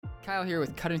Kyle here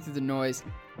with Cutting Through the Noise.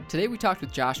 Today we talked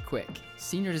with Josh Quick,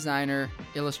 senior designer,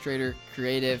 illustrator,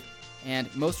 creative,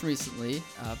 and most recently,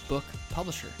 book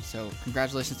publisher. So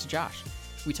congratulations to Josh.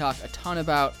 We talk a ton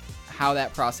about how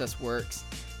that process works,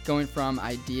 going from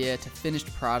idea to finished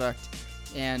product,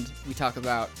 and we talk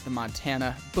about the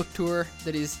Montana book tour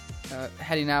that he's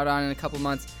heading out on in a couple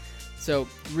months. So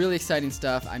really exciting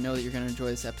stuff. I know that you're going to enjoy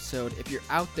this episode. If you're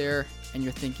out there and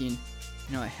you're thinking,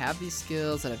 I have these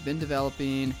skills that I've been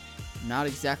developing, I'm not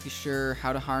exactly sure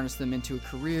how to harness them into a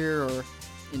career or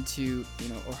into,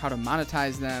 or how to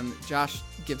monetize them, Josh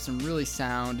gives some really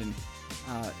sound and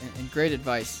great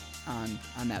advice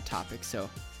on that topic. So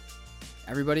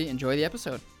everybody enjoy the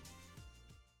episode.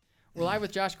 We're live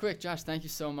with Josh Quick. Josh, thank you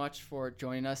so much for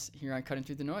joining us here on Cutting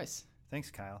Through the Noise.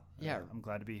 Thanks, Kyle. Yeah. I'm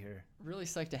glad to be here. Really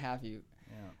psyched to have you.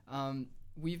 Yeah.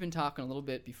 We've been talking a little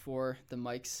bit before the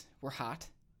mics were hot.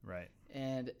 Right.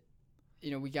 And,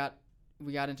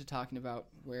 we got into talking about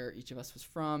where each of us was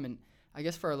from. And I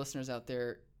guess for our listeners out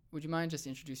there, would you mind just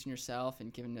introducing yourself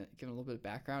and giving a little bit of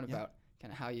background about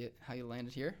kind of how you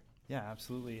landed here? Yeah,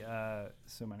 absolutely.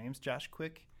 So my name's Josh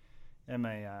Quick. I'm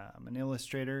an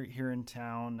illustrator here in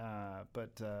town,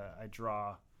 but I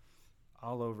draw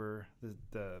all over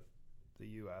the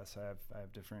U.S. I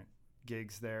have different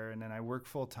gigs there, and then I work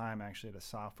full time actually at a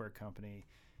software company,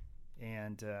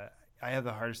 and I have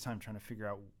the hardest time trying to figure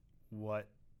out what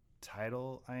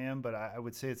title I am, but I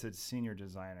would say it's a senior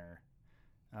designer.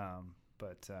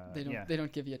 But they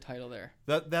don't give you a title there.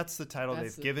 That's the title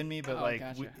they've given me, but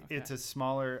gotcha. It's a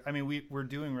smaller. I mean, we're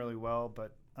doing really well,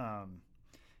 but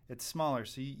it's smaller,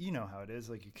 so you know how it is.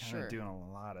 Like you're kind of doing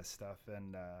a lot of stuff,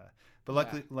 and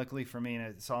but luckily for me,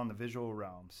 it's all in the visual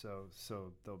realm. So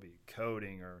there'll be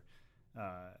coding or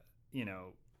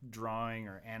drawing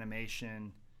or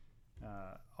animation,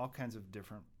 all kinds of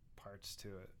different parts to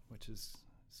it, which is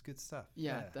good stuff.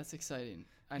 Yeah, that's exciting.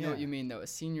 I know what you mean, though. A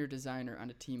senior designer on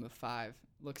a team of 5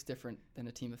 looks different than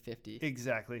a team of 50.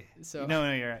 Exactly. So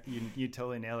no, you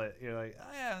totally nail it. You're like,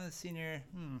 oh yeah, I'm a senior.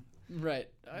 Right.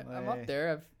 I'm up there.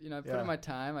 I've put in my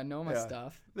time. I know my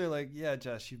stuff. They're like, yeah,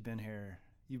 Josh, you've been here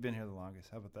the longest.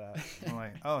 How about that? I'm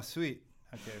like, oh, sweet.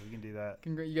 Okay, we can do that.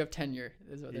 You have tenure,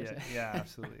 is what they're saying. Yeah,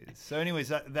 absolutely. So,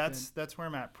 anyways, that's where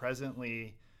I'm at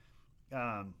presently.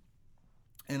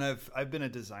 And I've been a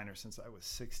designer since I was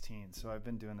 16, so I've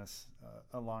been doing this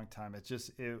a long time.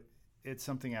 It's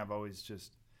something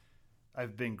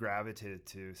I've been gravitated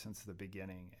to since the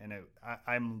beginning, and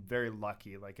I'm very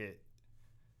lucky.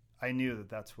 I knew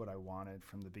that's what I wanted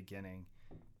from the beginning,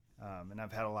 and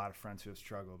I've had a lot of friends who have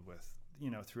struggled with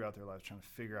throughout their lives trying to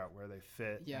figure out where they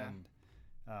fit. Yeah. And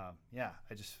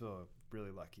I just feel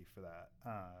really lucky for that.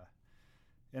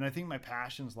 And I think my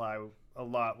passions lie a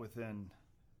lot within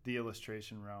the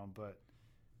illustration realm, but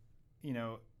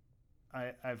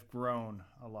I've grown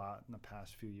a lot in the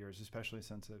past few years, especially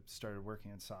since I started working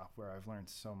in software. I've learned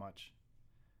so much,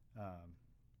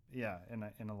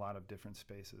 in a lot of different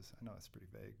spaces. I know that's pretty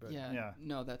vague, but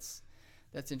no, that's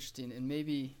interesting, and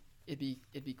maybe it'd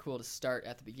be cool to start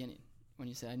at the beginning when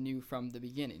you said I knew from the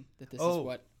beginning that this is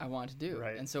what I want to do.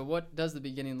 Right. And so what does the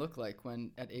beginning look like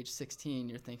when at age 16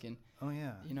 you're thinking, oh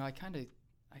yeah, I kind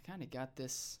of got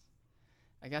this.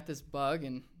 I got this bug,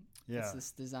 and it's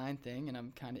this design thing, and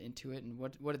I'm kind of into it. And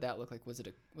what did that look like? Was it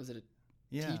a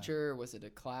teacher? Was it a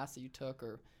class that you took,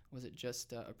 or was it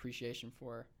just appreciation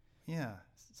for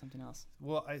something else?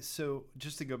 Well, so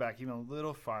just to go back even a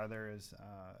little farther is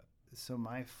so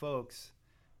my folks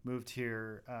moved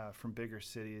here from bigger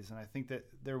cities, and I think that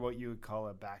they're what you would call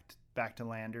a back to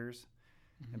landers.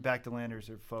 Mm-hmm. And back to landers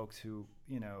are folks who,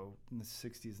 in the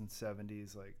 60s and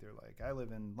 70s, they're like, I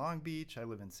live in Long Beach, I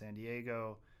live in San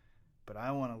Diego, but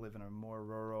I want to live in a more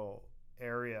rural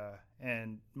area.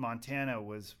 And Montana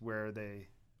was where they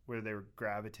were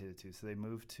gravitated to. So they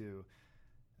moved to,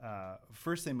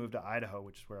 first they moved to Idaho,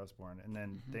 which is where I was born, and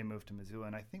then they moved to Missoula.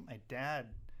 And I think my dad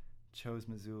chose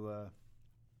Missoula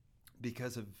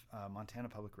because of Montana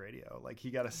Public Radio.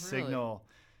 He got a signal.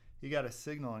 He got a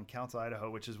signal in Council,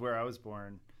 Idaho, which is where I was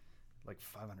born,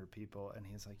 500 people. And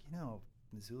he's like,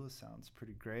 Missoula sounds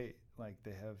pretty great.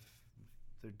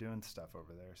 They're doing stuff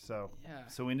over there. So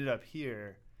we ended up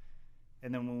here.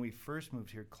 And then when we first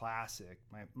moved here, classic,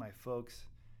 my folks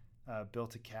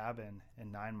built a cabin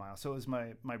in 9 Mile. So it was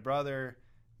my brother,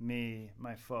 me,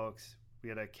 my folks. We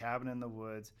had a cabin in the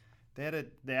woods. They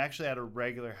actually had a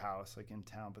regular house in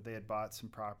town, but they had bought some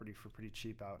property for pretty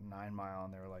cheap out in 9 Mile.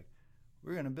 And they were like,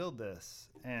 we're going to build this.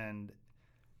 And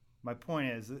my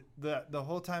point is the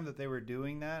whole time that they were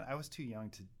doing that, I was too young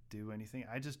to do anything.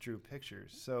 I just drew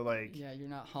pictures. So you're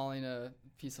not hauling a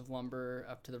piece of lumber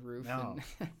up to the roof. No,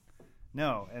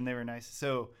 no. And they were nice.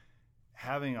 So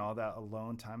having all that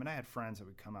alone time, and I had friends that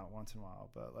would come out once in a while,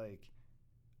 but like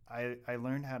I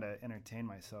learned how to entertain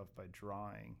myself by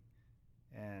drawing,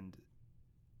 and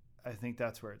I think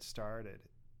that's where it started.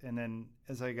 And then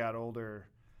as I got older,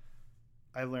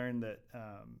 I learned that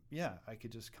I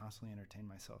could just constantly entertain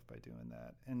myself by doing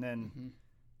that. And then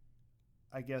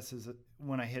I guess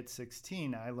when I hit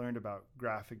 16, I learned about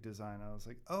graphic design. I was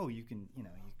like, oh, you can,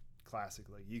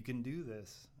 classically, you can do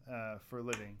this for a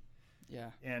living.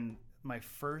 Yeah. And my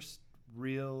first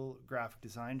real graphic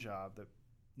design job that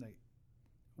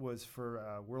was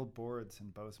for World Boards in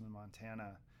Bozeman,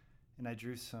 Montana, and I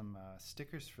drew some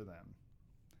stickers for them.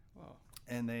 Wow.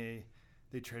 And they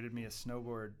traded me a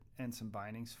snowboard and some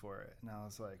bindings for it, and I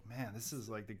was like, man, this is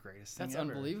like the greatest thing ever. That's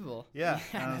unbelievable. Yeah.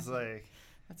 And I was like,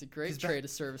 that's a great trade of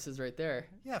services right there.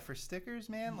 Yeah, for stickers,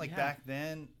 man. Like back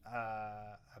then,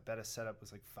 I bet a setup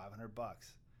was like $500.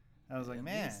 And I was like,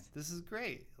 man, this is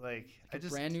great. Like a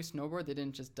brand new snowboard. They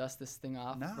didn't just dust this thing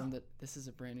off from this is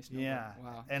a brand new snowboard. Yeah.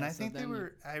 Wow. And I think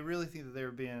I really think that they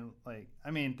were being like,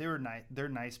 I mean, they were nice. They're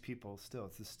nice people still.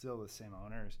 It's still the same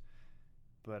owners,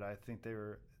 but I think they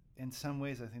were, in some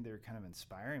ways, I think they were kind of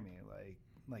inspiring me.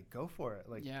 Like go for it.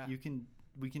 Like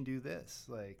we can do this.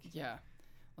 Like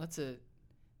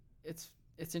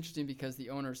it's interesting because the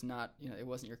owner's not, it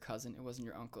wasn't your cousin, it wasn't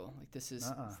your uncle. Like this is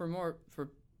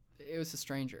it was a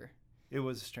stranger. It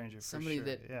was a stranger. Somebody for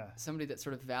sure. Somebody that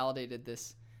sort of validated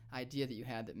this idea that you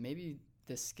had, that maybe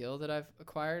this skill that I've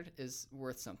acquired is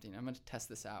worth something. I'm going to test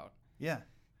this out. Yeah.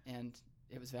 And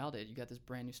it was validated. You got this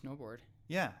brand new snowboard.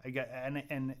 Yeah, I got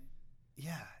and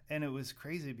it was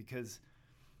crazy because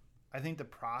I think the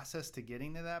process to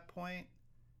getting to that point,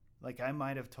 like I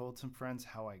might have told some friends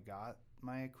how I got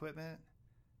my equipment,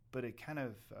 but it kind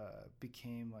of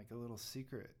became like a little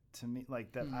secret to me,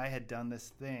 like that I had done this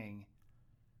thing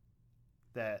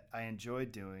that I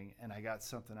enjoyed doing, and I got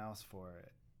something else for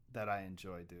it that I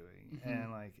enjoy doing. And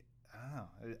like, I don't know,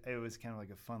 it was kind of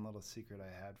like a fun little secret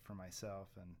I had for myself.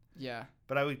 And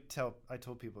but I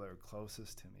told people that were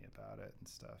closest to me about it and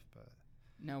stuff. But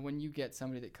now when you get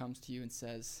somebody that comes to you and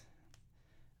says,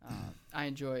 I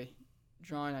enjoy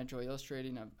drawing, I enjoy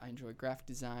illustrating, I enjoy graphic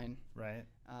design, right,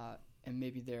 and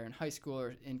maybe they're in high school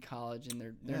or in college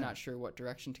and they're not sure what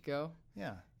direction to go.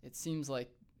 Yeah, it seems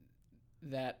like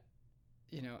that,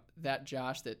 that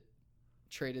Josh that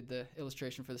traded the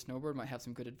illustration for the snowboard might have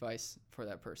some good advice for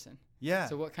that person. Yeah.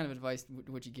 So what kind of advice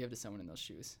would you give to someone in those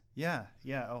shoes? Yeah.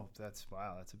 Oh, that's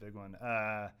a big one.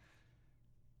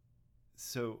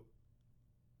 So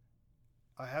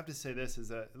I have to say this is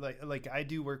that like I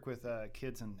do work with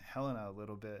kids in Helena a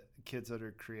little bit, kids that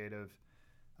are creative.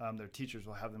 Their teachers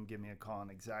will have them give me a call and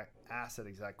ask that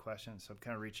exact question. So I'm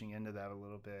kind of reaching into that a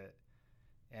little bit.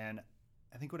 And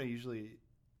I think what I usually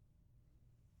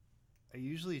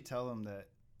tell them that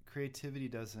creativity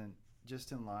doesn't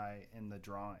just lie in the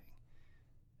drawing,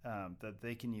 that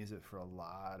they can use it for a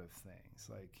lot of things.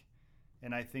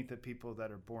 And I think that people that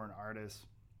are born artists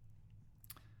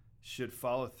should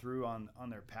follow through on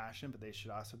their passion, but they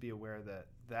should also be aware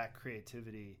that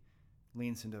creativity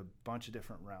leans into a bunch of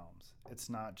different realms. It's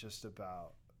not just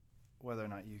about whether or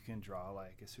not you can draw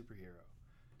like a superhero.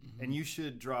 Mm-hmm. And you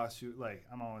should draw,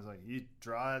 I'm always like, you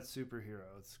draw that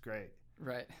superhero, it's great.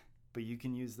 Right. But you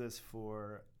can use this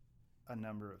for a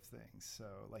number of things.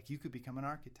 So like you could become an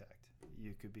architect,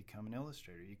 you could become an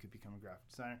illustrator, you could become a graphic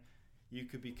designer, you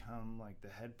could become like the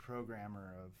head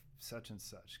programmer of such and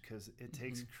such, because it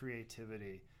takes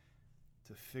creativity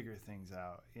to figure things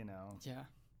out, Yeah.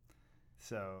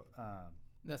 So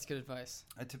that's good advice.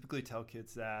 I typically tell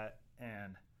kids that,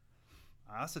 and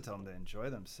I also tell them to enjoy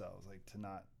themselves, like to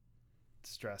not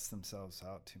stress themselves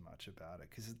out too much about it,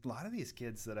 because a lot of these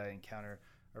kids that I encounter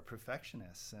are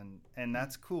perfectionists, and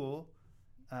that's cool,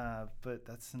 but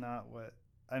that's not what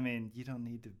I mean. You don't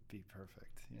need to be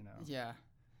perfect, Yeah,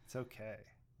 it's okay.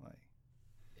 Like,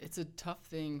 it's a tough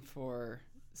thing for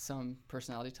some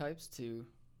personality types to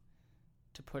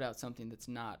put out something that's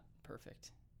not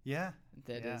perfect. Yeah.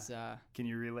 That is. Can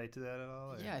you relate to that at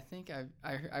all? Or? Yeah, I think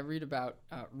I read about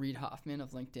Reid Hoffman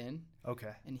of LinkedIn.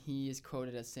 Okay. And he is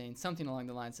quoted as saying something along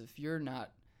the lines of, if you're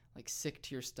not like sick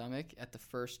to your stomach at the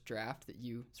first draft that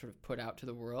you sort of put out to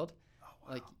the world,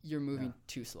 like you're moving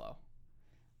too slow.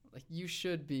 Like you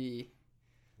should be.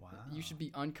 Wow. You should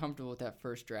be uncomfortable with that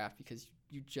first draft because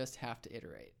you just have to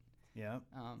iterate. Yeah.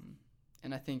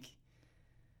 And I think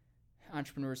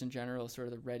entrepreneurs in general, sort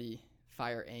of the ready,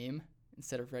 fire, aim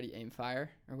instead of ready, aim, fire.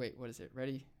 Or wait, what is it?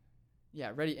 Ready,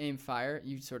 aim, fire.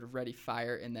 You sort of ready,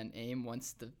 fire, and then aim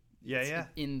once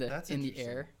in the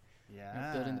air.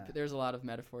 Yeah. There's a lot of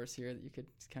metaphors here that you could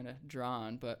kind of draw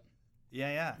on, but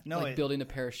no, building the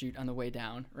parachute on the way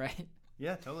down, right?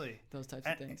 Yeah, totally. Those types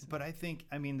of things. But I think,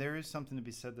 I mean, there is something to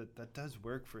be said that does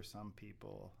work for some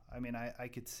people. I mean, I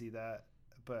could see that,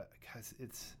 but because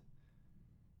it's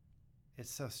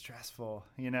so stressful,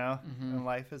 and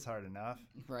life is hard enough.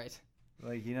 Right.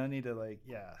 Like, you don't need to, like,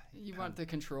 You want the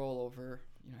control over,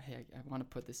 hey, I want to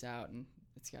put this out and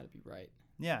it's got to be right.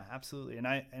 Yeah, absolutely.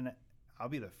 And I'll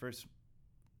be the first,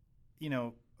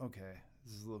 okay,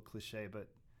 this is a little cliche, but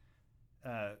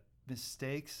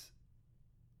mistakes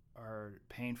are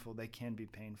painful. They can be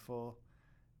painful,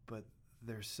 but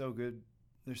they're so good.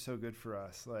 They're so good for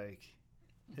us. Like,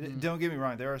 don't get me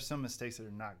wrong. There are some mistakes that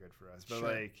are not good for us, but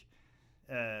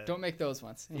sure. Don't make those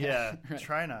ones. Yeah. Right.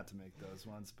 Try not to make those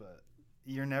ones, but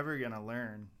you're never going to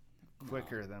learn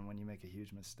quicker than when you make a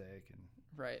huge mistake. And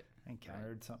right. I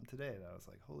encountered something today that I was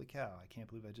like, holy cow, I can't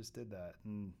believe I just did that.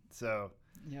 And so.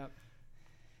 Yep.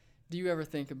 Do you ever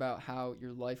think about how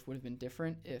your life would have been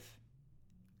different if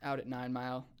out at 9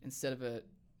 Mile, instead of a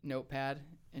notepad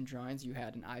and drawings, you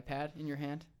had an iPad in your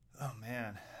hand? Oh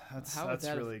man, that's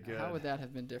really good. How would that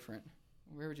have been different?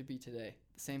 Where would you be today?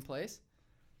 The same place?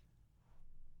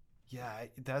 Yeah,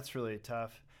 that's really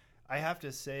tough. I have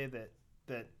to say that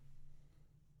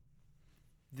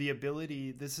the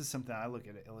ability, this is something I look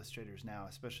at illustrators now,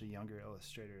 especially younger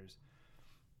illustrators,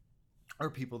 or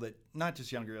people that, not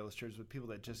just younger illustrators, but people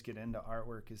that just get into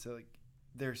artwork, is that, like,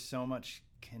 there's so much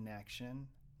connection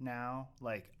now.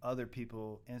 Like, other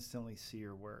people instantly see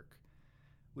your work,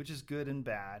 which is good and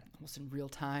bad. Almost in real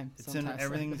time.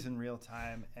 Everything's in real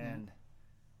time. And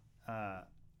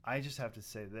I just have to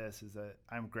say this, is that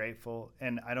I'm grateful,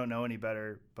 and I don't know any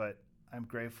better, but I'm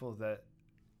grateful that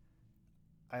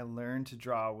I learned to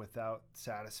draw without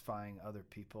satisfying other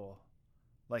people.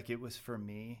 Like, it was for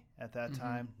me at that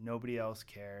time. Nobody else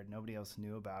cared. Nobody else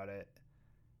knew about it.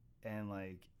 And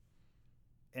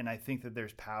I think that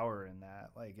there's power in that.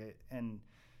 And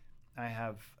I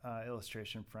have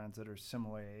illustration friends that are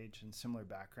similar age and similar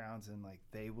backgrounds, and like,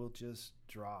 they will just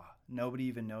draw. Nobody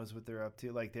even knows what they're up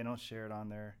to. Like, they don't share it on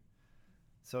their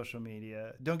social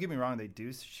media. Don't get me wrong, they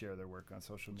do share their work on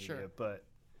social media, sure. But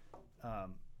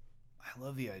I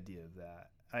love the idea of that.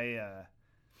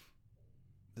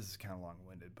 This is kind of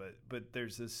long-winded, but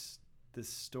there's this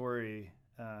story.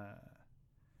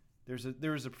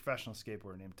 There was a professional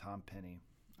skateboarder named Tom Penny.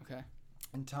 Okay.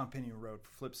 And Tom Penny wrote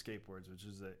Flip Skateboards, which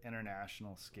is an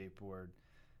international skateboard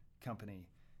company.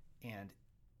 And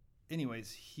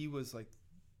anyways, he was like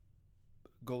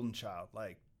golden child,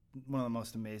 like one of the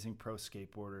most amazing pro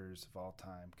skateboarders of all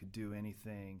time, could do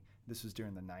anything. This was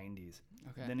during the 90s.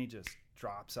 Okay. Then he just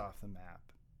drops off the map.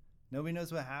 Nobody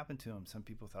knows what happened to him. Some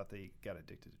people thought they got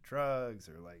addicted to drugs,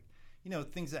 or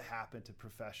things that happen to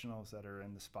professionals that are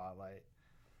in the spotlight.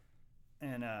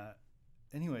 And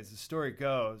anyways, the story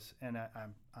goes, and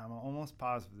I'm almost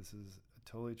positive this is a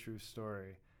totally true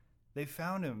story. They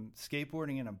found him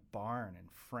skateboarding in a barn in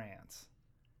France.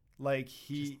 Like,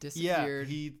 he just disappeared.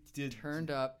 Yeah, he did.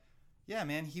 Turned up. Yeah,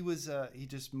 man. He was. He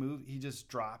just moved. He just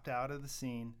dropped out of the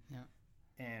scene. Yeah.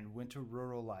 And went to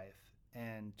rural life.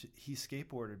 And he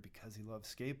skateboarded because he loved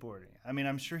skateboarding. I mean,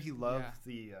 I'm sure he loved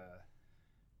the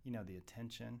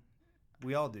attention.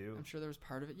 We all do. I'm sure there was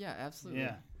part of it. Yeah, absolutely.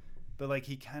 Yeah. But like,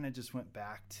 he kind of just went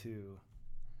back to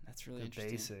that's really the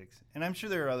interesting. Basics. And I'm sure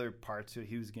there are other parts to it.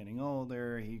 He was getting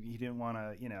older. He didn't want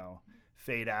to,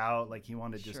 fade out. Like, he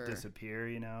wanted to just disappear,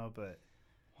 but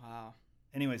wow.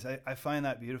 Anyways, I find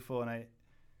that beautiful, and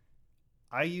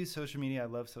I use social media. I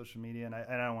love social media, and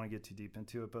I don't want to get too deep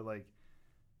into it, but like,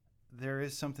 there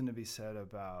is something to be said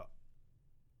about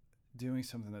doing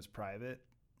something that's private,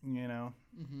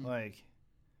 like,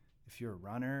 if you're a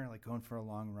runner, like going for a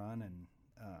long run, and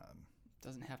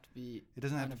doesn't have to be. It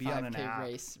doesn't have to be on an app.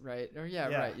 Race, right? Or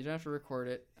right. You don't have to record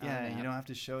it. Yeah, you don't have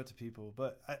to show it to people.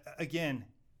 But again,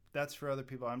 that's for other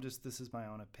people. This is my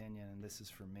own opinion, and this is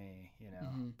for me,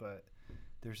 But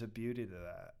there's a beauty to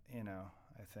that,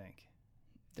 I think.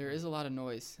 There is a lot of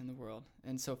noise in the world,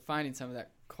 and so finding some of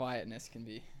that quietness can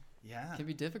be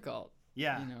difficult.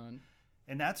 Yeah.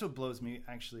 And that's what blows me,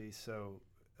 actually. So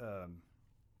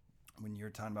when you're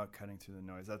talking about cutting through the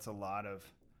noise, that's a lot of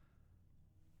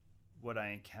what I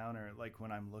encounter. Like,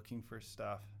 when I'm looking for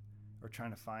stuff or trying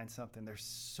to find something, there's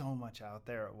so much out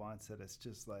there at once that it's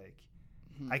just like,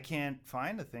 I can't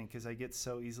find a thing because I get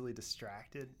so easily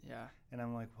distracted. Yeah. And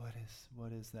I'm like,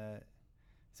 what is that?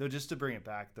 So just to bring it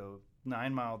back, though,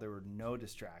 9 Mile, there were no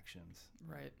distractions.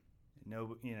 Right.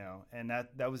 No, and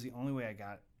that was the only way I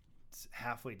got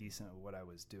halfway decent at what I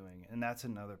was doing. And that's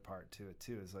another part to it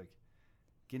too, is like,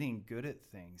 getting good at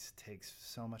things takes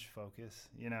so much focus,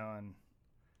 and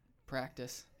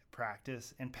practice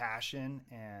and passion,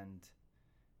 and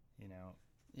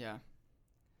Yeah.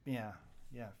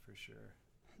 Yeah, for sure.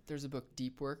 There's a book,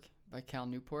 Deep Work, by Cal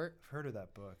Newport. I've heard of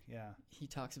that book. Yeah. He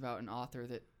talks about an author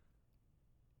that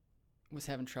was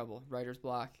having trouble, writer's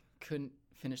block, couldn't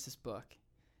finish this book.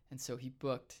 And so he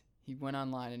went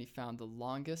online and he found the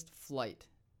longest flight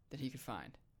that he could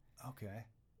find. Okay.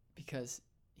 Because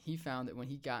he found that when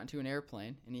he got into an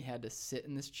airplane and he had to sit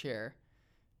in this chair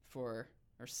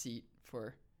seat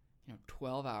for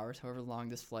 12 hours, however long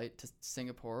this flight to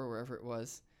Singapore or wherever it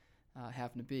was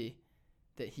happened to be,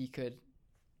 that he could,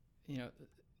 even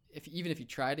if you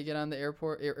try to get on the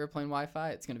airplane Wi-Fi,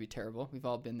 it's going to be terrible. We've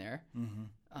all been there.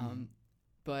 Mm-hmm.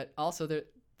 But also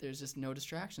there's just no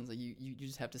distractions. Like you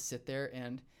just have to sit there,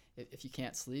 and if you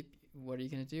can't sleep, what are you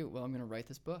going to do? Well, I'm going to write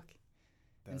this book.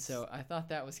 And so I thought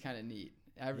that was kind of neat.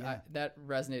 That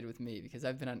resonated with me because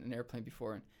I've been on an airplane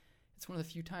before, and it's one of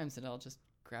the few times that I'll just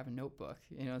grab a notebook,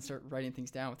 and start writing things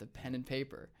down with a pen and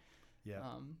paper. Yeah.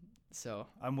 So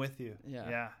I'm with you. Yeah.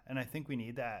 Yeah. And I think we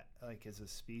need that, like, as a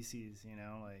species,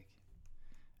 like,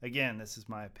 again, this is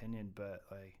my opinion, but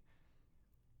like,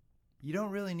 you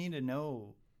don't really need to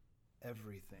know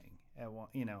everything at one,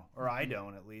 or I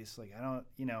don't, at least. Like, I don't,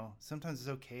 sometimes it's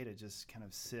okay to just kind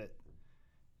of sit.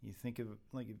 You think of,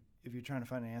 like, if you're trying to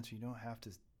find an answer, you don't have to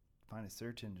find a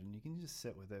search engine. You can just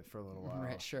sit with it for a little while.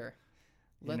 Right, sure.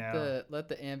 Let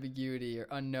the ambiguity or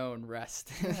unknown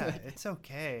rest. Yeah, it's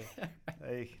okay.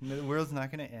 Like, the world's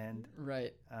not going to end.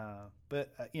 Right.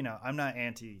 But I'm not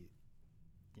anti,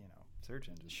 search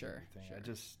engines. Sure. I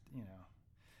just,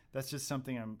 that's just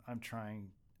something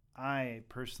I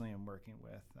personally am working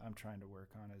with. I'm trying to work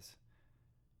on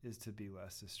is to be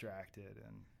less distracted.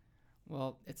 And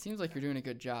well, it seems like you're doing a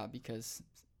good job, because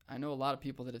I know a lot of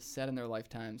people that have said in their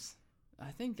lifetimes, I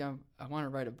think I want to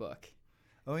write a book.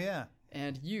 Oh yeah.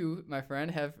 And you, my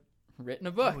friend, have written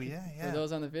a book. Oh yeah. For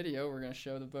those on the video, we're going to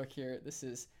show the book here. This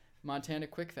is Montana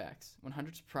Quick Facts: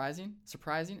 100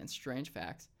 surprising and strange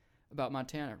facts about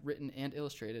Montana, written and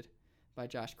illustrated by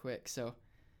Josh Quick. So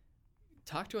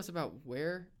talk to us about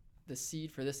where the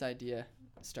seed for this idea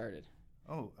started.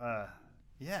 Oh,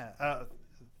 yeah.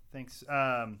 Thanks.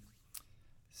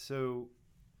 So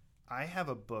I have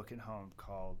a book at home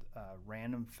called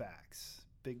Random Facts,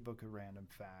 Big Book of Random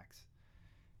Facts.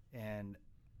 And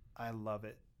I love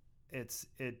it.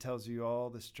 It tells you all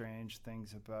the strange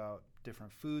things about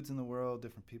different foods in the world,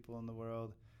 different people in the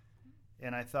world.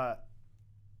 And I thought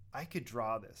I could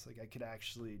draw this. Like, I could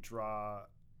actually draw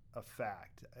a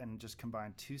fact and just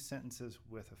combine two sentences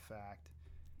with a fact.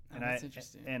 And that's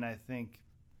interesting. And I think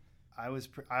I was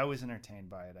entertained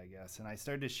by it, I guess. And I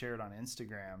started to share it on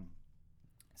Instagram.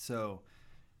 So,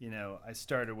 I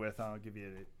started with, I'll give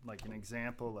you like an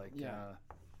example, like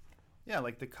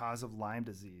like the cause of Lyme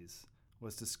disease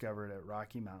was discovered at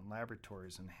Rocky Mountain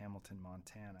Laboratories in Hamilton,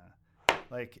 Montana.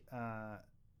 Like,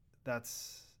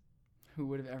 that's... Who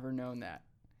would have ever known that?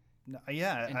 No,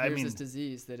 yeah, and here's this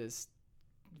disease that is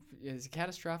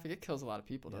catastrophic. It kills a lot of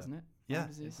people, doesn't it? Yeah,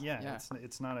 disease? Yeah.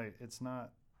 It's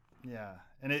not. Yeah,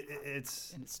 and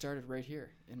it's... And it started right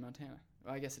here in Montana.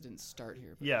 Well, I guess it didn't start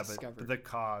here, but discovered. But the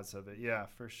cause of it, yeah,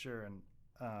 for sure. And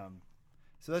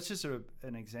so that's just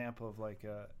an example of like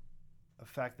a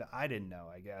fact that I didn't know,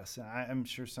 I guess. And I'm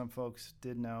sure some folks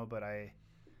did know, but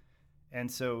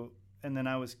and then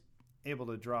I was able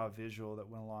to draw a visual that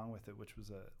went along with it, which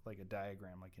was a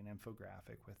diagram, like an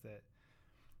infographic with it.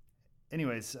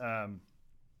 Anyways,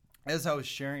 as I was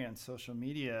sharing it on social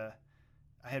media,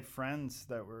 I had friends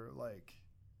that were like,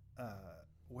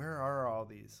 where are all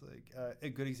these? Like, a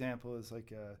good example is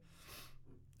like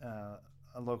a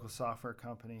local software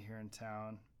company here in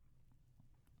town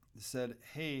said,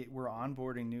 hey, we're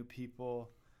onboarding new people.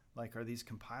 Like, are these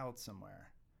compiled somewhere?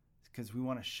 Because we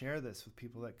want to share this with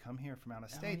people that come here from out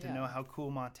of state to know how cool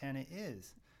Montana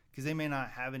is, because they may not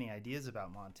have any ideas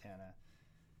about Montana.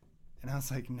 And I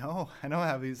was like, no, I don't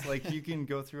have these. Like, you can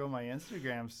go through all my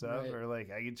Instagram stuff, or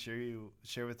like I could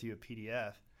share with you a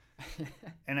PDF.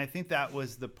 And I think that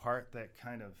was the part that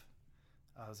kind of,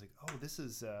 I was like, oh, this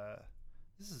is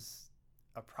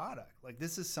a product. Like,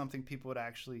 this is something people would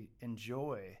actually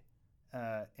enjoy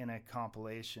in a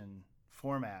compilation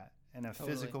format, in a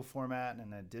physical format,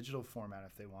 and a digital format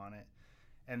if they want it.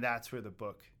 And that's where the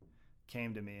book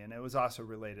came to me. And it was also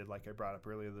related, like I brought up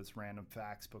earlier, this Random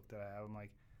Facts book that I have. I'm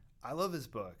like, I love this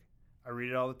book. I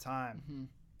read it all the time. Mm-hmm.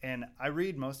 And I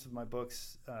read most of my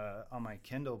books on my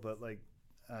Kindle, but like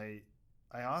I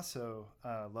also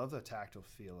love the tactile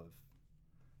feel of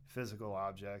physical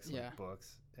objects, like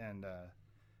books. And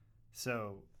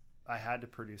so I had to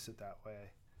produce it that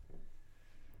way.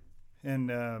 And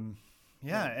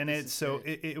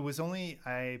it was only,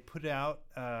 I put it out,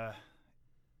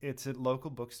 it's at local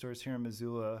bookstores here in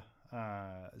Missoula.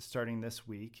 starting this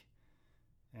week,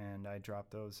 and I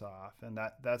dropped those off, and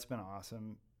that's been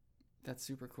awesome. That's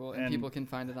super cool. And people can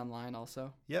find it online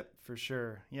also? Yep, for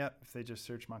sure. Yep, if they just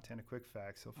search Montana Quick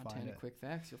Facts, you'll find it. Montana Quick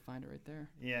Facts, you'll find it right there.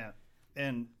 Yeah,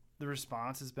 and the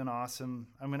response has been awesome.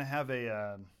 I'm gonna have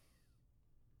an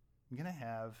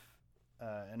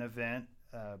event,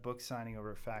 book signing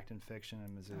over at Fact and Fiction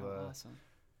in Missoula. Oh, awesome.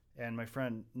 And my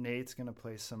friend Nate's gonna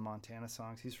play some Montana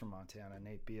songs. He's from Montana,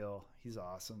 Nate Beal. He's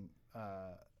awesome.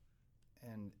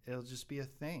 And it'll just be a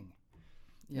thing.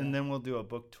 Yeah. And then we'll do a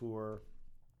book tour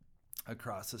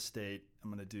across the state. I'm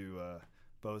going to do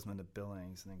Bozeman to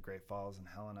Billings, and then Great Falls and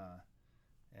Helena,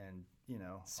 and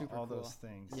super all cool. Those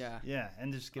things. Yeah,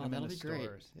 and just get them in the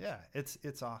stores. Great. Yeah,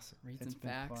 it's awesome. Read some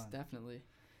facts, definitely.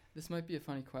 This might be a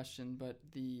funny question, but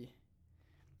the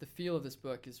feel of this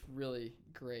book is really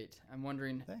great. I'm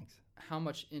wondering, thanks, how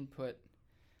much input.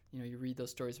 You read those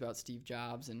stories about Steve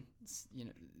Jobs, and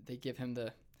they give him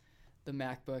the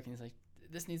MacBook, and he's like,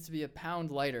 "This needs to be a pound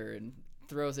lighter," and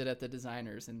throws it at the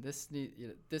designers, and these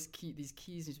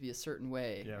keys need to be a certain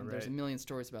way. Yeah, and right. There's a million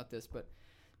stories about this, but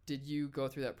did you go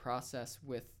through that process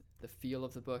with the feel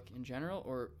of the book in general,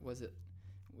 or was it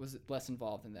less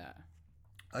involved in that?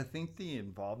 I think the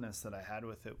involvedness that I had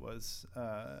with it was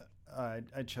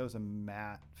I chose a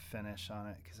matte finish on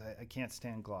it because I can't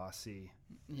stand glossy.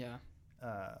 Yeah.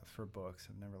 For books,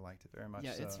 I've never liked it very much.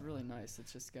 Yeah, it's really nice.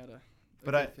 It's just got a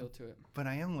good feel to it. But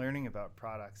I am learning about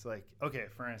products. Like, okay,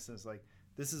 for instance, like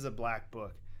this is a black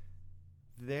book.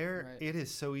 It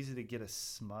is so easy to get a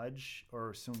smudge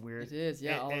or some weird. It is,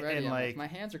 yeah. Already, and my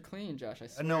hands are clean, Josh. I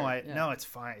swear. No, it's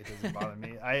fine. It doesn't bother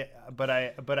me. But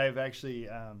I've actually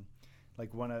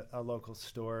like a local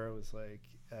store was like,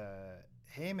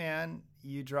 hey man,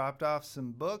 you dropped off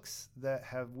some books that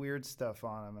have weird stuff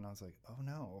on them, and I was like, oh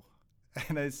no.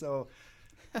 And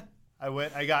I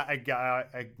went. I got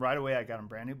right away. I got them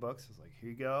brand new books. I was like, "Here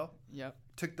you go." Yep.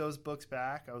 Took those books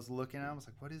back. I was looking at them. I was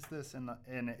like, "What is this?" And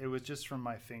it was just from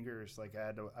my fingers. Like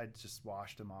I just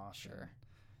washed them off. Sure.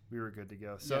 We were good to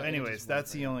go. So, anyways,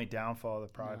 that's the only downfall of the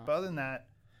product. No. But other than that,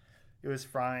 it was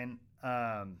fine.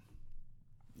 And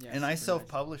I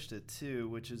self-published it too,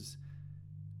 which has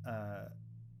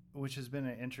been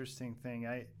an interesting thing.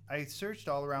 I searched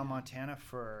all around Montana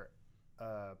for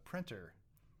a printer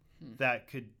that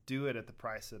could do it at the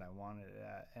price that I wanted it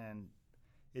at, and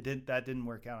that didn't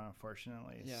work out,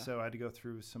 unfortunately. Yeah. So I had to go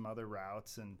through some other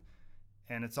routes, and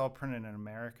it's all printed in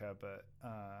America, but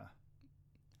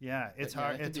it's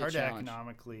hard to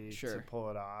economically to pull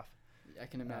it off. I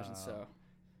can imagine so,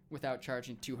 without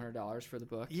charging $200 for the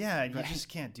book. Yeah, and you just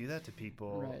can't do that to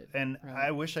people. Right. And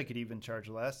I wish I could even charge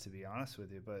less, to be honest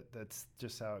with you, but that's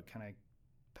just how it kind of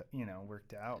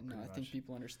worked out. No, I think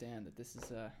people understand that this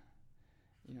is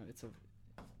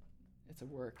it's a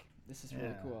work. This is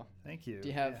really cool. Thank you. Do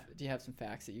you have some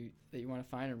facts that you want to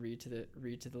find and read to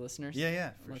the listeners?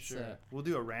 Yeah, for sure. We'll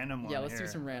do a random one. Yeah, let's do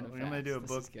some random facts. I'm gonna do a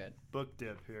book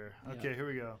dip here. Okay, Here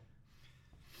we go.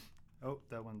 Oh,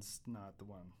 that one's not the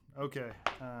one. Okay.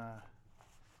 I'm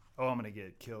gonna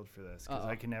get killed for this because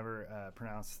I can never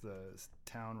pronounce the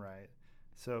town right.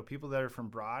 So people that are from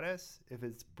Broadus, if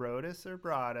it's Brodus or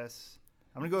Broadus,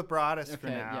 I'm going to go with Broadus for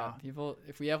now. Yeah, people,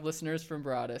 if we have listeners from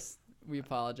Broadus, we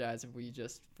apologize if we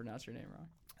just pronounce your name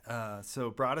wrong. So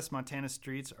Broadus, Montana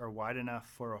streets are wide enough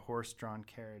for a horse-drawn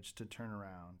carriage to turn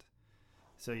around.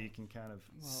 So you can kind of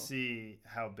see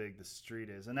how big the street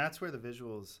is. And that's where the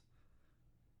visuals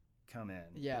come in.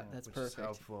 Yeah, that's which perfect. Is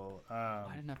helpful.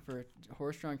 Wide enough for a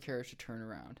horse-drawn carriage to turn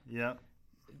around. Yep.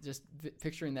 Just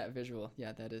picturing that visual.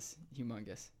 Yeah, that is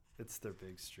humongous. It's their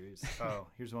big streets.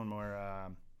 Here's one more.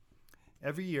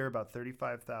 Every year, about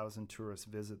 35,000 tourists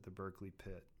visit the Berkeley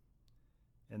Pit.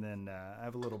 And then I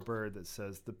have a little bird that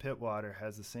says, the pit water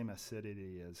has the same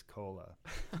acidity as cola.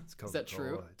 It's Coca-Cola. Is that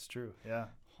true? It's true, yeah.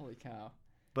 Holy cow.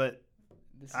 But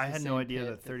I had no idea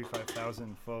that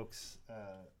 35,000 folks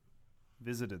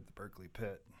visited the Berkeley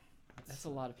Pit. That's a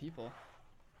lot of people.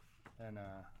 And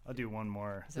I'll do one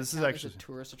more. This is actually a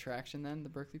tourist attraction then, the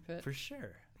Berkeley Pit? For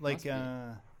sure. Like,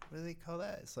 what do they call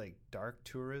that? It's like dark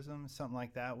tourism, something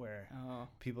like that, where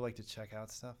people like to check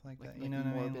out stuff like that. You know what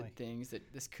I mean? Morbid things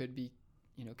that this could be,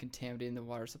 contaminating the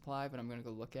water supply, but I'm going to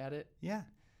go look at it. Yeah.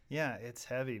 Yeah, it's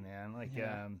heavy, man. Like,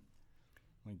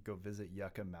 go visit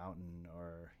Yucca Mountain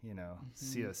or,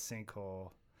 see a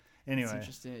sinkhole. Anyway, that's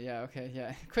interesting. Yeah. Okay.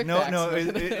 Yeah. Quick facts.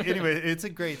 Anyway, it's a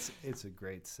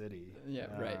great city. Yeah.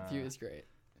 Right. View is great.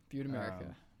 View to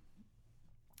America.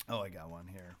 I got one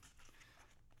here.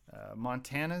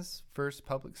 Montana's first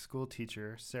public school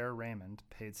teacher, Sarah Raymond,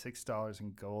 paid $6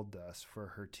 in gold dust for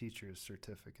her teacher's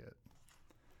certificate.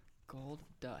 Gold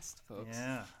Dust, folks.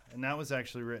 Yeah, and that was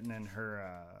actually written in her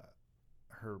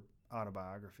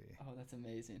autobiography. Oh, that's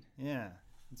amazing. Yeah,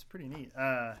 it's pretty neat.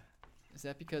 Is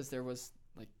that because there was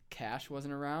like cash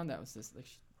wasn't around? That was this like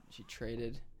she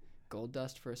traded gold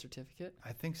dust for a certificate?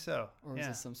 I think so. Or was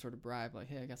this some sort of bribe? Like,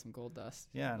 hey, I got some gold dust.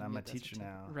 Yeah, and I'm a teacher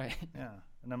now. Right. Yeah,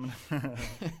 and I'm gonna.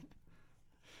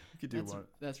 You could do one.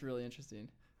 That's really interesting.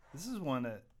 This is one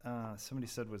that somebody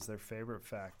said was their favorite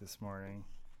fact this morning,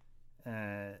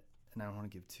 and I don't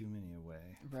want to give too many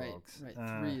away, folks. Right.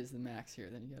 3 is the max here.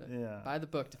 Then you gotta buy the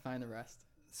book to find the rest.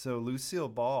 So Lucille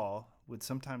Ball would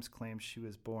sometimes claim she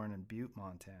was born in Butte,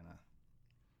 Montana,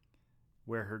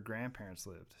 where her grandparents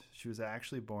lived. She was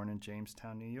actually born in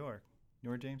Jamestown, New York. You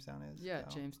know where Jamestown is? Yeah,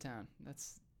 Jamestown.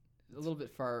 That's a little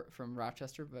bit far from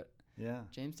Rochester, but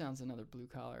Jamestown's another blue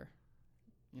collar,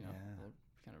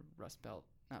 kind of rust belt.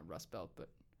 Not rust belt, but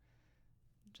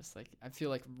just like, I feel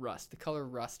like rust. The color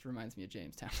rust reminds me of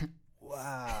Jamestown.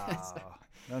 Wow.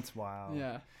 That's wild.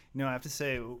 Yeah. I have to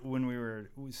say, when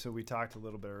we talked a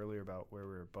little bit earlier about where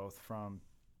we were both from,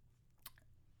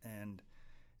 and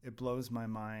it blows my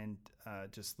mind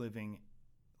just living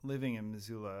in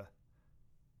Missoula,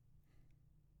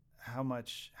 how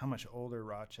much older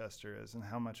Rochester is and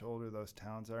how much older those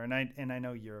towns are. And I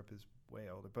know Europe is way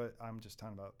older, but I'm just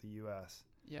talking about the U.S.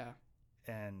 Yeah.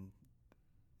 And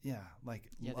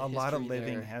a lot of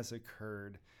living has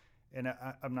occurred. And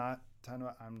I'm not talking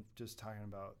about, I'm just talking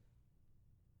about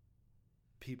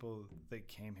people that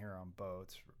came here on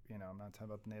boats. I'm not talking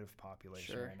about the native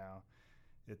population right now.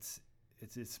 It's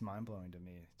mind blowing to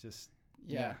me. Just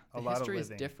the a lot history of is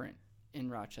different in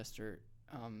Rochester.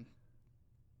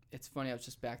 It's funny. I was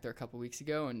just back there a couple weeks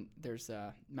ago, and there's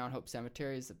Mount Hope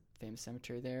Cemetery is a famous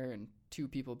cemetery there, and 2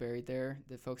 people buried there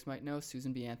that folks might know: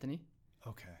 Susan B. Anthony,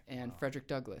 and Frederick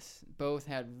Douglass. Both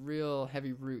had real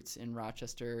heavy roots in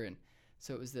Rochester, and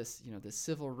so it was this this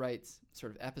civil rights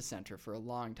sort of epicenter for a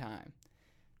long time.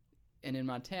 And in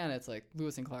Montana, it's like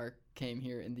Lewis and Clark came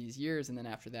here in these years, and then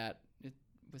after that, it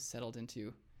was settled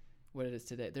into what it is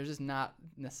today. There's just not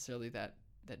necessarily that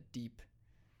deep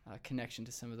connection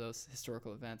to some of those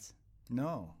historical events.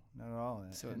 No, not at all.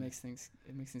 So it makes things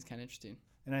kind of interesting.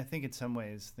 And I think in some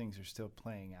ways things are still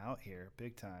playing out here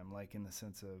big time, like in the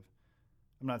sense of,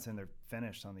 I'm not saying they're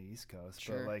finished on the East Coast,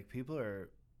 but like people are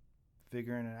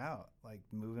figuring it out, like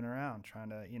moving around, trying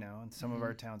to, and some of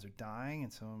our towns are dying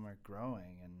and some of them are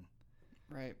growing, and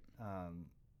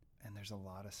and there's a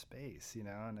lot of space,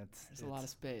 and there's a lot of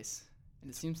space. And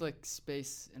it seems like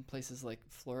space in places like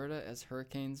Florida, as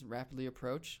hurricanes rapidly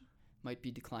approach, might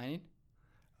be declining.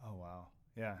 Oh, wow.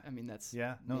 Yeah. I mean, that's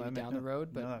down the road.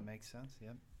 But that makes sense.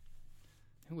 Yep.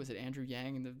 Who was it? Andrew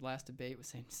Yang in the last debate was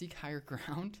saying, seek higher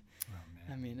ground. Oh,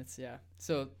 man. I mean,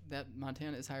 so that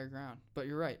Montana is higher ground. But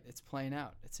you're right. It's playing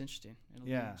out. It's interesting. It'll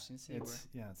be interesting to see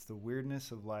it's the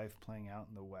weirdness of life playing out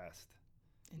in the West.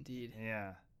 Indeed.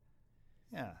 Yeah.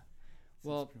 Yeah.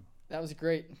 Well, that was a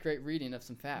great reading of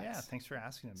some facts. Yeah, thanks for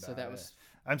asking about it. So that was.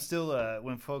 I'm still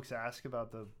when folks ask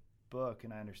about the book,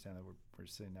 and I understand that we're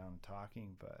sitting down and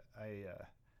talking, but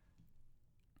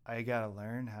I gotta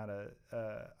learn how to.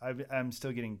 I'm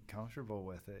still getting comfortable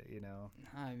with it,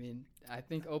 I mean, I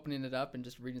think opening it up and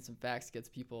just reading some facts gets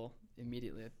people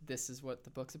immediately. This is what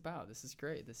the book's about. This is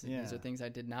great. These are things I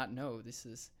did not know. This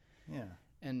is. Yeah.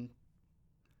 And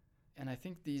I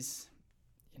think these,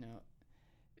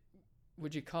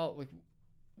 would you call it like,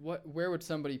 where would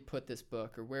somebody put this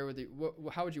book, or where would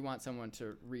how would you want someone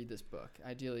to read this book?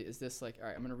 Ideally, is this like, all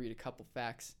right, I'm going to read a couple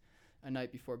facts a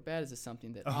night before bed? Is this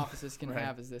something that offices can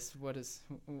have? Is this what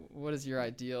is your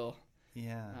ideal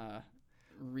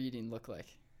reading look like?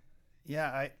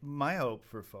 Yeah, my hope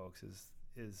for folks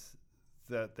is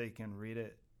that they can read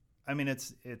it. I mean,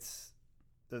 it's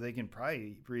that they can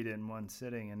probably read it in one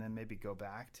sitting and then maybe go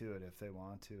back to it if they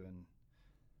want to, and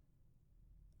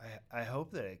I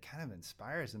hope that it kind of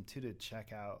inspires them too to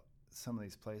check out some of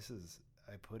these places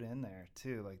I put in there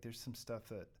too. Like, there's some stuff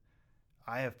that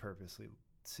I have purposely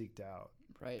seeked out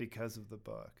because of the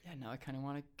book. Yeah, now I kind of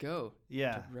want to go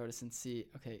to Rhodus and see,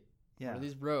 okay, what are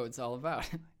these roads all about?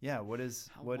 Yeah, what is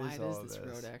how wide is all this of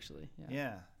road actually?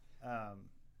 Yeah.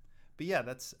 But yeah,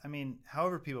 that's, I mean,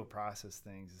 however people process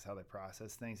things is how they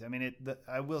process things. I mean,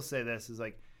 I will say this is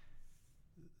like,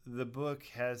 the book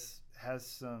has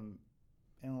some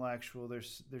intellectual,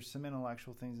 there's some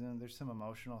intellectual things in it, there's some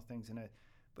emotional things in it,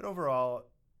 but overall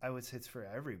I would say it's for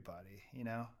everybody,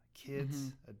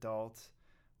 kids, adults,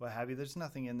 what have you. There's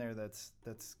nothing in there that's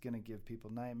gonna give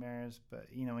people nightmares, but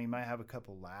you might have a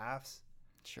couple laughs.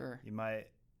 Sure. You might,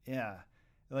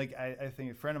 like I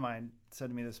think a friend of mine said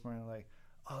to me this morning, like,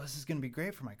 oh, this is gonna be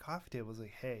great for my coffee table. I was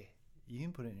like, hey, you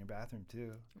can put it in your bathroom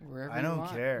too. Wherever I you don't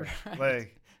want. care. Right.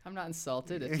 Like, I'm not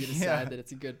insulted if you Yeah. decide that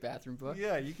it's a good bathroom book.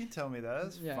 yeah, you can tell me that.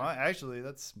 That's Yeah. fine. Actually,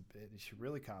 you're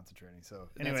really concentrating. So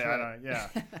That's anyway, right.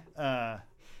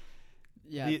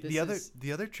 Yeah.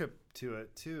 The other trip to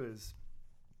it too is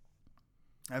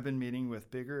I've been meeting with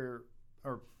bigger,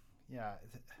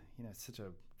 it's such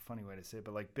a funny way to say it,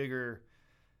 but like bigger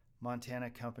Montana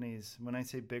companies. When I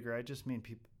say bigger, I just mean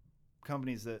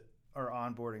companies that are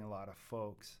onboarding a lot of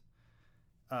folks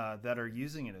that are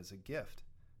using it as a gift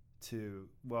to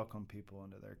welcome people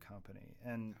into their company.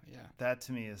 And that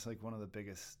to me is like one of the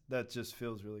biggest, that just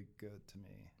feels really good to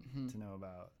me to know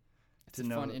about. It's a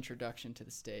fun introduction to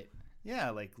the state. Yeah,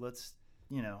 like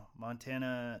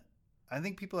Montana, I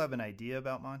think people have an idea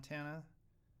about Montana,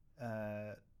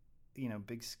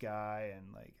 big sky,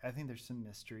 and like I think there's some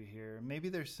mystery here. Maybe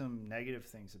there's some negative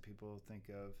things that people think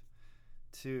of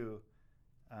too.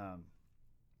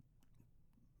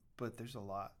 But there's a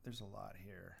lot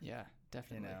here. Yeah,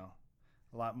 definitely.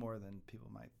 A lot more than people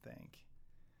might think.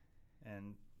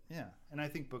 And I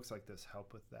think books like this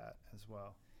help with that as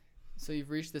well. So you've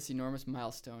reached this enormous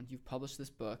milestone. You've published this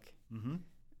book,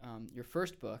 your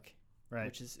first book, right?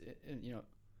 Which is,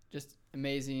 just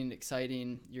amazing,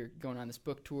 exciting. You're going on this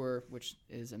book tour, which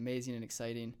is amazing and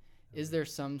exciting. Is there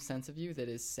some sense of you that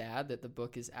is sad that the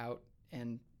book is out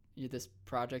and this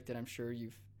project that I'm sure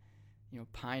you've,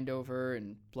 pined over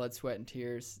and blood, sweat, and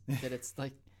tears, that it's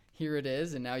like, here it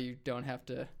is, and now you don't have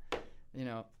to,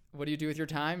 what do you do with your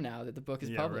time now that the book is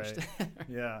published? Right.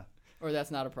 Yeah. Or that's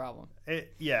not a problem.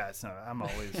 It's not. I'm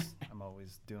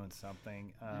always doing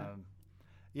something.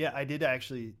 I did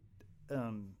actually.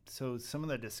 So some of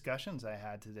the discussions I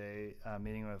had today,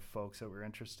 meeting with folks that were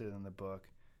interested in the book,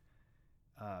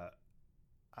 I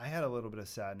had a little bit of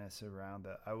sadness around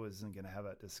that. I wasn't going to have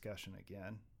that discussion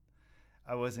again.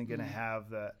 I wasn't going to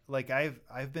have that. Like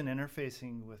I've been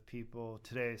interfacing with people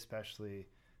today, especially.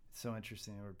 It's so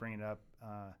interesting that we're bringing it up,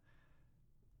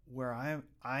 where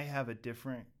I have a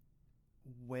different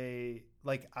way.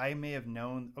 Like I may have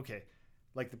known. Okay,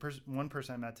 like one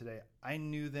person I met today, I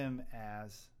knew them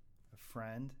as a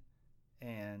friend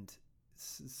and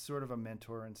sort of a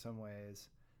mentor in some ways,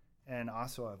 and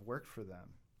also I've worked for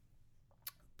them.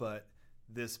 But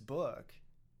this book,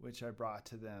 which I brought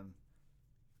to them,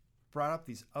 brought up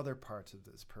these other parts of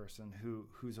this person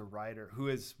who's a writer, who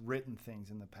has written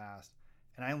things in the past,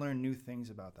 and I learned new things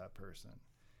about that person.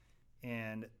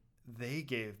 And they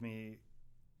gave me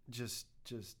just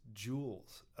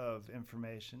jewels of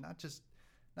information, not just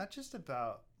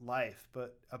about life,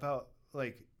 but about,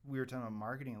 like we were talking about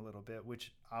marketing a little bit,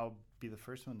 which I'll be the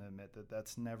first one to admit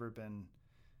that's never been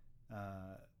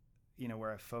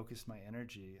where I focused my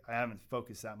energy. I haven't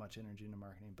focused that much energy into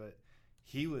marketing, but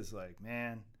he was like,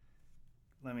 man,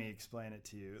 let me explain it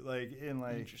to you, like in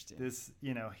like this,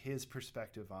 his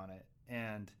perspective on it.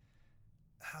 And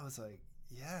I was like,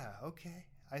 yeah, okay,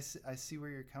 I see where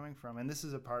you're coming from. And this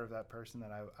is a part of that person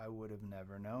that I would have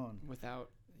never known without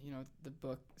the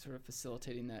book sort of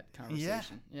facilitating that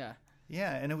conversation. Yeah.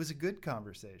 And it was a good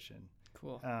conversation.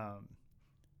 Cool.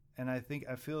 And I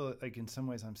feel like in some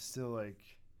ways I'm still like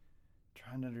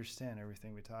trying to understand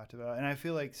everything we talked about. And I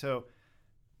feel like, so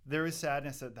there is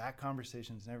sadness that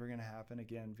conversation is never going to happen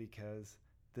again because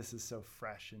this is so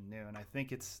fresh and new. And I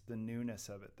think it's the newness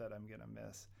of it that I'm going to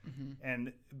miss.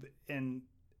 And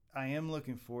I am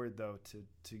looking forward though to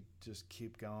just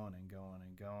keep going and going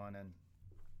and going. And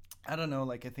I don't know,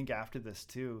 like I think after this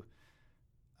too,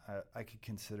 I could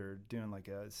consider doing like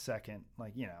a second,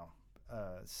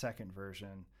 second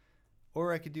version,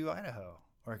 or I could do Idaho,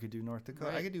 or I could do North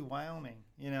Dakota. Right. I could do Wyoming,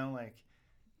 like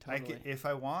totally. I could, if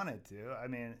I wanted to. I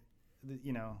mean,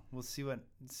 we'll see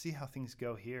how things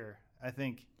go here. I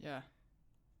think. Yeah.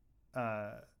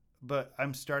 But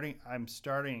I'm starting,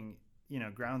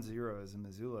 ground zero is in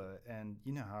Missoula, and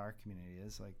you know how our community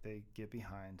is. Like they get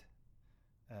behind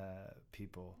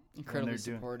people. Incredibly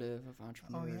supportive of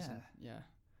entrepreneurs. Oh, yeah.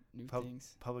 New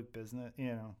things. Public business,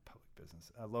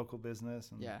 local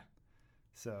business. And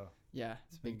so. Yeah,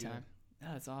 it's big time.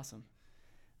 Yeah, that's awesome.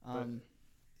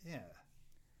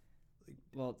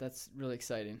 Well, that's really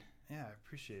exciting. Yeah, I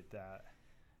appreciate that.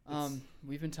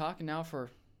 We've been talking now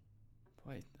for,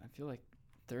 I feel like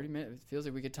 30 minutes. It feels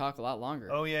like we could talk a lot longer.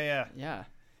 Oh, yeah. Yeah,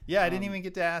 I didn't even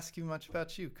get to ask you much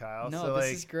about you, Kyle. No, so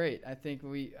this is great. I think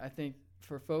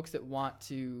for folks that want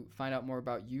to find out more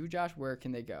about you, Josh, where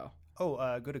can they go?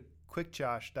 Oh, go to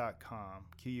quickjosh.com,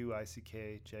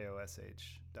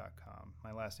 QUICKJOSH.com.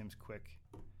 My last name's Quick.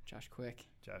 Josh Quick.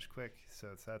 So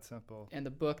it's that simple. And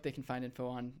the book, they can find info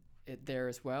on it there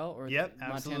as well? Or yep,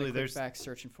 absolutely. Montana Quickbacks,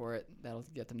 searching for it, that'll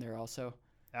get them there also?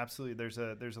 absolutely. There's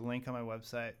a link on my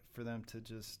website for them to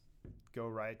just go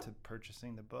right to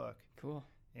purchasing the book. Cool.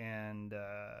 And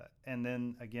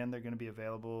then again, they're going to be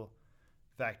available,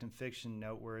 Fact and Fiction,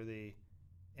 Noteworthy,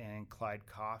 and Clyde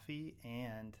Coffee.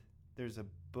 And there's a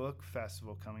book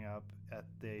festival coming up at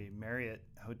the Marriott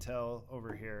Hotel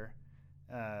over here,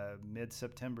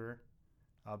 mid-September.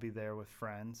 I'll be there with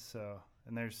friends.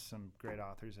 And there's some great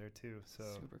authors there too. So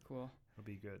super cool. It'll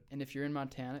be good. And if you're in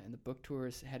Montana and the book tour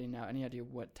is heading out, any idea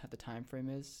what the time frame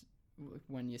is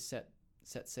when you set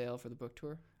sail for the book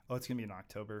tour? Oh, it's gonna be in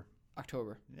October.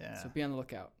 October. Yeah. So be on the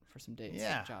lookout for some dates.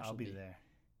 Yeah, Josh I'll will be there.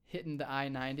 Hitting the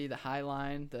I-90, the High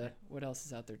Line, what else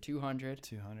is out there? 200.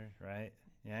 200, right?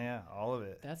 Yeah, all of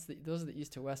it. Those are the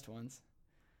east to west ones.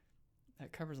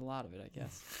 That covers a lot of it, I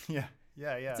guess. Yeah.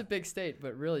 It's a big state,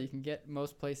 but really you can get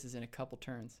most places in a couple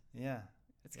turns. Yeah.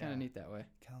 It's kind of neat that way.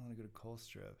 Kind of want to go to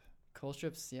Colstrip.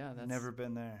 Colstrip's, yeah. That's never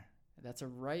been there. That's a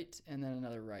right and then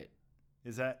another right.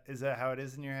 Is that how it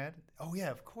is in your head? Oh, yeah,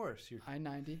 of course.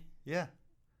 I-90. Yeah.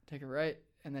 Take a right,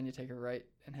 and then you take a right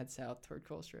and head south toward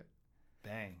Colstrip.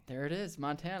 Bang. There it is,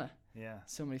 Montana. Yeah.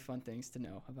 So many fun things to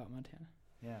know about Montana.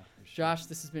 Yeah, for sure. Josh,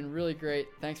 this has been really great.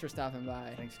 Thanks for stopping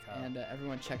by. Thanks, Kyle. And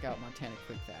everyone check out Montana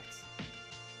Quick Facts.